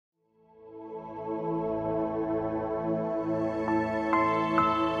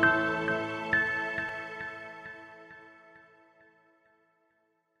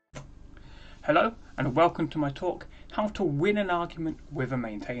Hello and welcome to my talk, How to Win an Argument with a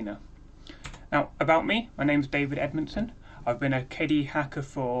Maintainer. Now, about me, my name's David Edmundson. I've been a KDE hacker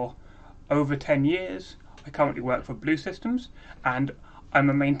for over 10 years. I currently work for Blue Systems and I'm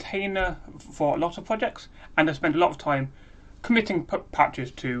a maintainer for a lot of projects, and I spend a lot of time committing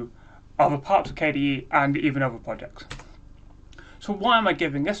patches to other parts of KDE and even other projects. So why am I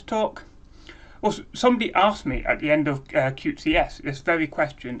giving this talk? Well, somebody asked me at the end of QCS this very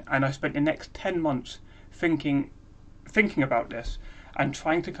question, and I spent the next 10 months thinking about this and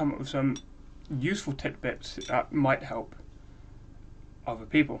trying to come up with some useful tidbits that might help other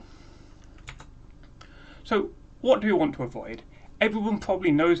people. So what do we want to avoid? Everyone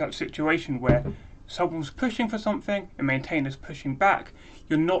probably knows that situation where someone's pushing for something, a maintainer's pushing back,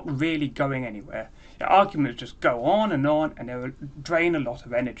 you're not really going anywhere. Your arguments just go on and they will drain a lot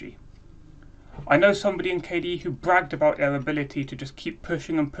of energy. I know somebody in KDE who bragged about their ability to just keep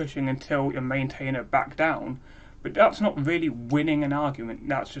pushing and pushing until your maintainer backed down, but that's not really winning an argument,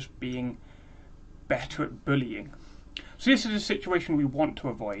 that's just being better at bullying. So this is a situation we want to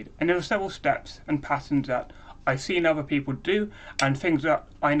avoid, and there are several steps and patterns that I've seen other people do and things that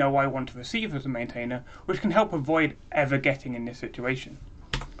I know I want to receive as a maintainer which can help avoid ever getting in this situation.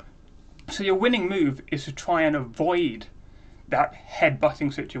 So your winning move is to try and avoid that head-butting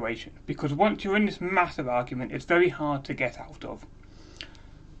situation, because once you're in this massive argument it's very hard to get out of.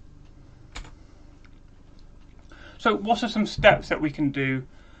 So what are some steps that we can do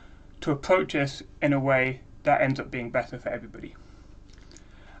to approach this in a way that ends up being better for everybody?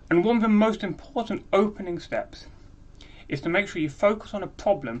 And one of the most important opening steps is to make sure you focus on a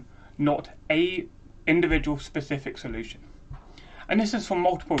problem, not a individual specific solution. And this is for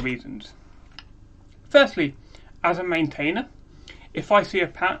multiple reasons. Firstly, as a maintainer, if I see a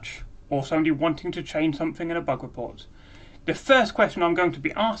patch or somebody wanting to change something in a bug report, the first question I'm going to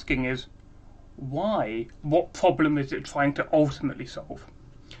be asking is, why? What problem is it trying to ultimately solve?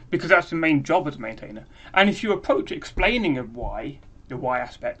 Because that's the main job as a maintainer. And if you approach explaining the why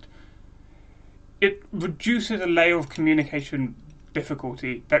aspect, it reduces a layer of communication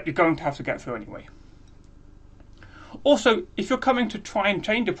difficulty that you're going to have to get through anyway. Also, if you're coming to try and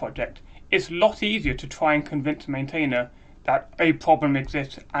change a project, it's a lot easier to try and convince a maintainer that a problem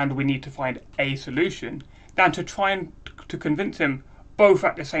exists and we need to find a solution than to try and to convince him both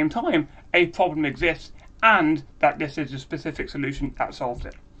at the same time a problem exists and that this is a specific solution that solves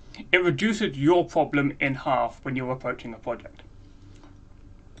it. It reduces your problem in half when you're approaching a project.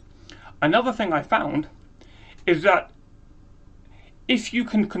 Another thing I found is that if you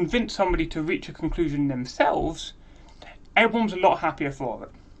can convince somebody to reach a conclusion themselves, everyone's a lot happier for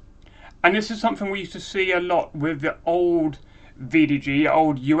it. And this is something we used to see a lot with the old VDG,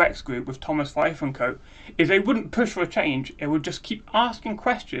 old UX group with Thomas Pfeiffer and co, is they wouldn't push for a change, it would just keep asking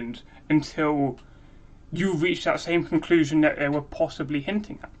questions until you reach that same conclusion that they were possibly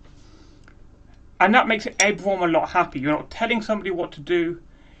hinting at. And that makes everyone a lot happier. You're not telling somebody what to do,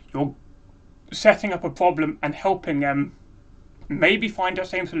 you're setting up a problem and helping them maybe find that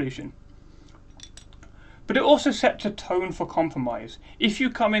same solution. But it also sets a tone for compromise. If you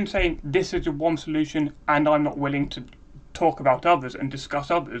come in saying this is the one solution and I'm not willing to talk about others and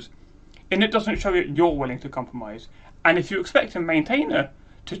discuss others, then it doesn't show that you're willing to compromise. And if you expect a maintainer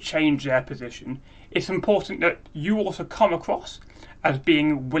to change their position, it's important that you also come across as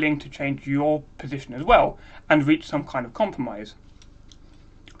being willing to change your position as well and reach some kind of compromise.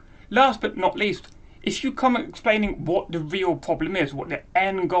 Last but not least, if you come explaining what the real problem is, what the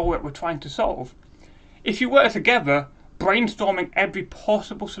end goal that we're trying to solve, if you work together, brainstorming every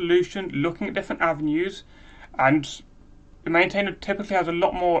possible solution, looking at different avenues, and the maintainer typically has a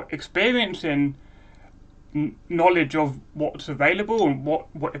lot more experience in knowledge of what's available and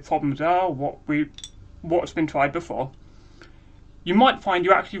what the problems are, what's been tried before, you might find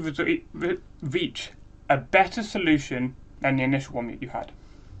you actually reach a better solution than the initial one that you had,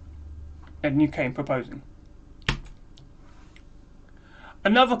 than you came proposing.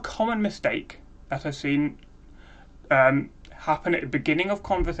 Another common mistake that I've seen happen at the beginning of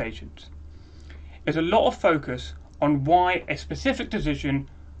conversations is a lot of focus on why a specific decision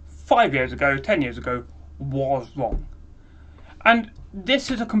 5 years ago, 10 years ago was wrong. And this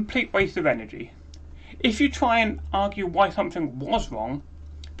is a complete waste of energy. If you try and argue why something was wrong,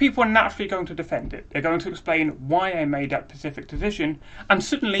 people are naturally going to defend it. They're going to explain why they made that specific decision, and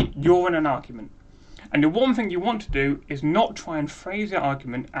suddenly you're in an argument. And the one thing you want to do is not try and phrase the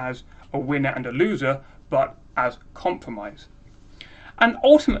argument as a winner and a loser, but as compromise. And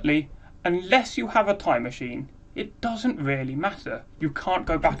ultimately, unless you have a time machine, it doesn't really matter. You can't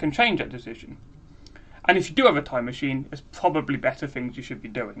go back and change that decision. And if you do have a time machine, there's probably better things you should be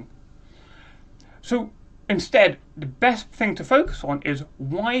doing. So instead, the best thing to focus on is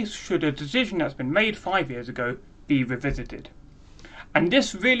why should a decision that's been made 5 years ago be revisited? And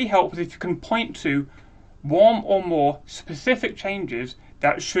this really helps if you can point to one or more specific changes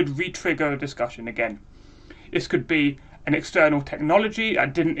that should re-trigger a discussion again. This could be an external technology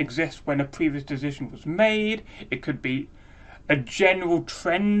that didn't exist when a previous decision was made. It could be a general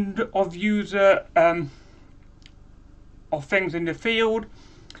trend of user of things in the field.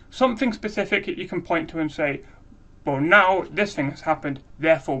 Something specific that you can point to and say, well, now this thing has happened,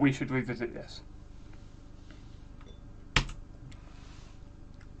 therefore we should revisit this.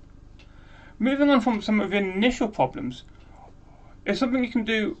 Moving on from some of the initial problems, is something you can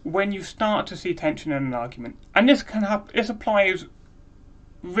do when you start to see tension in an argument. And this applies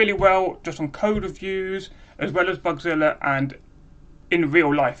really well just on code reviews, as well as Bugzilla and in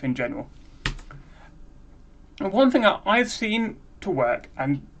real life in general. And one thing that I've seen to work,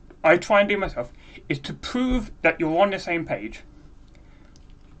 and I try and do myself, is to prove that you're on the same page.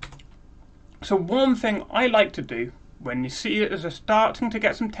 So one thing I like to do when you see it as a starting to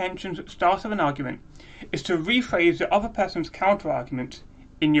get some tensions at the start of an argument is to rephrase the other person's counter-argument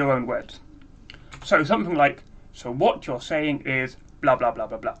in your own words. So something like, so what you're saying is blah blah blah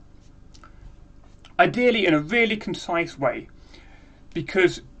blah blah. Ideally in a really concise way,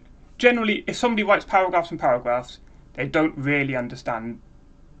 because generally if somebody writes paragraphs and paragraphs, they don't really understand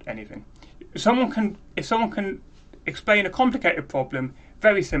anything. If someone can explain a complicated problem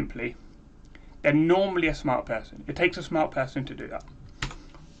very simply, they're normally a smart person. It takes a smart person to do that.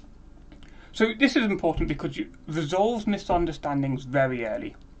 So this is important because it resolves misunderstandings very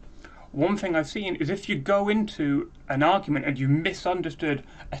early. One thing I've seen is if you go into an argument and you misunderstood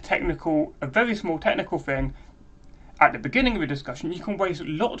a very small technical thing at the beginning of a discussion, you can waste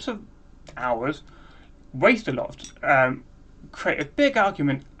lots of hours, create a big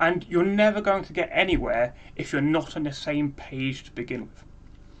argument, and you're never going to get anywhere if you're not on the same page to begin with.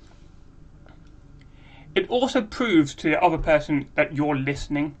 It also proves to the other person that you're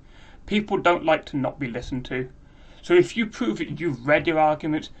listening. People don't like to not be listened to. So if you prove that you've read their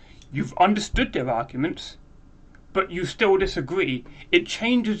arguments, you've understood their arguments, but you still disagree, it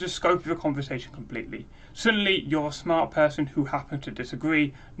changes the scope of the conversation completely. Suddenly you're a smart person who happens to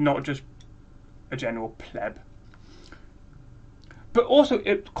disagree, not just a general pleb. But also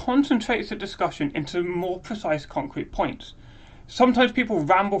it concentrates the discussion into more precise, concrete points. Sometimes people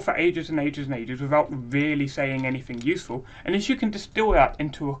ramble for ages and ages and ages without really saying anything useful, and if you can distill that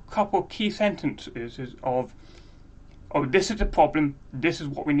into a couple of key sentences of, oh, this is the problem, this is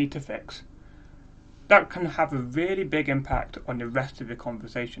what we need to fix, that can have a really big impact on the rest of the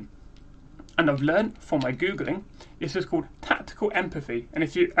conversation. And I've learned from my Googling, this is called tactical empathy,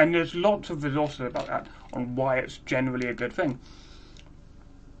 and there's lots of resources about that on why it's generally a good thing.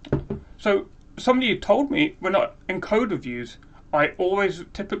 So somebody told me when in code reviews, I always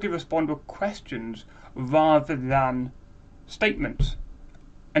typically respond with questions rather than statements.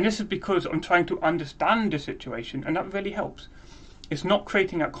 And this is because I'm trying to understand the situation, and that really helps. It's not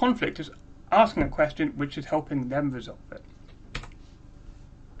creating that conflict, it's asking a question which is helping them resolve it.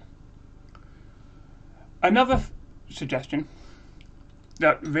 Another suggestion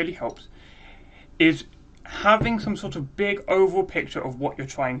that really helps is having some sort of big overall picture of what you're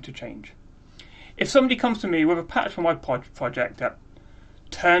trying to change. If somebody comes to me with a patch for my project that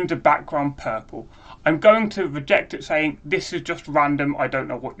turns the background purple, I'm going to reject it saying, this is just random, I don't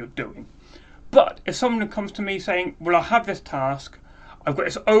know what you're doing. But if someone comes to me saying, well, I have this task, I've got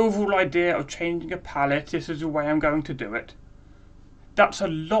this overall idea of changing a palette, this is the way I'm going to do it, that's a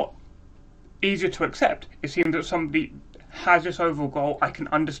lot easier to accept. It seems that somebody has this overall goal, I can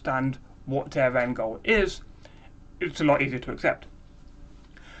understand what their end goal is, it's a lot easier to accept.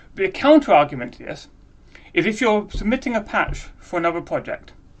 The counter-argument to this is if you're submitting a patch for another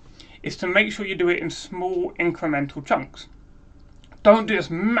project, is to make sure you do it in small incremental chunks. Don't do this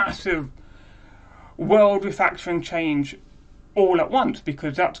massive world refactoring change all at once,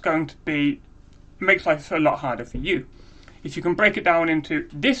 because that's going to makes life a lot harder for you. If you can break it down into,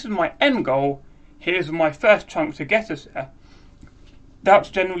 this is my end goal, here's my first chunk to get us there, that's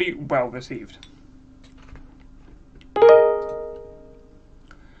generally well received.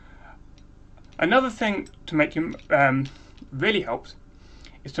 Another thing to make you really helps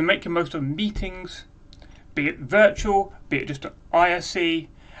is to make the most of meetings, be it virtual, be it just an IRC,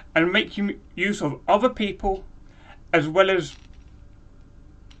 and make use of other people as well as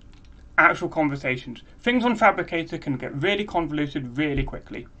actual conversations. Things on Phabricator can get really convoluted really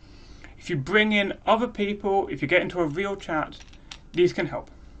quickly. If you bring in other people, if you get into a real chat, these can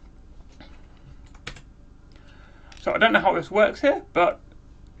help. So I don't know how this works here, but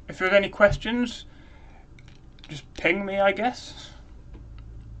if there's any questions, just ping me, I guess.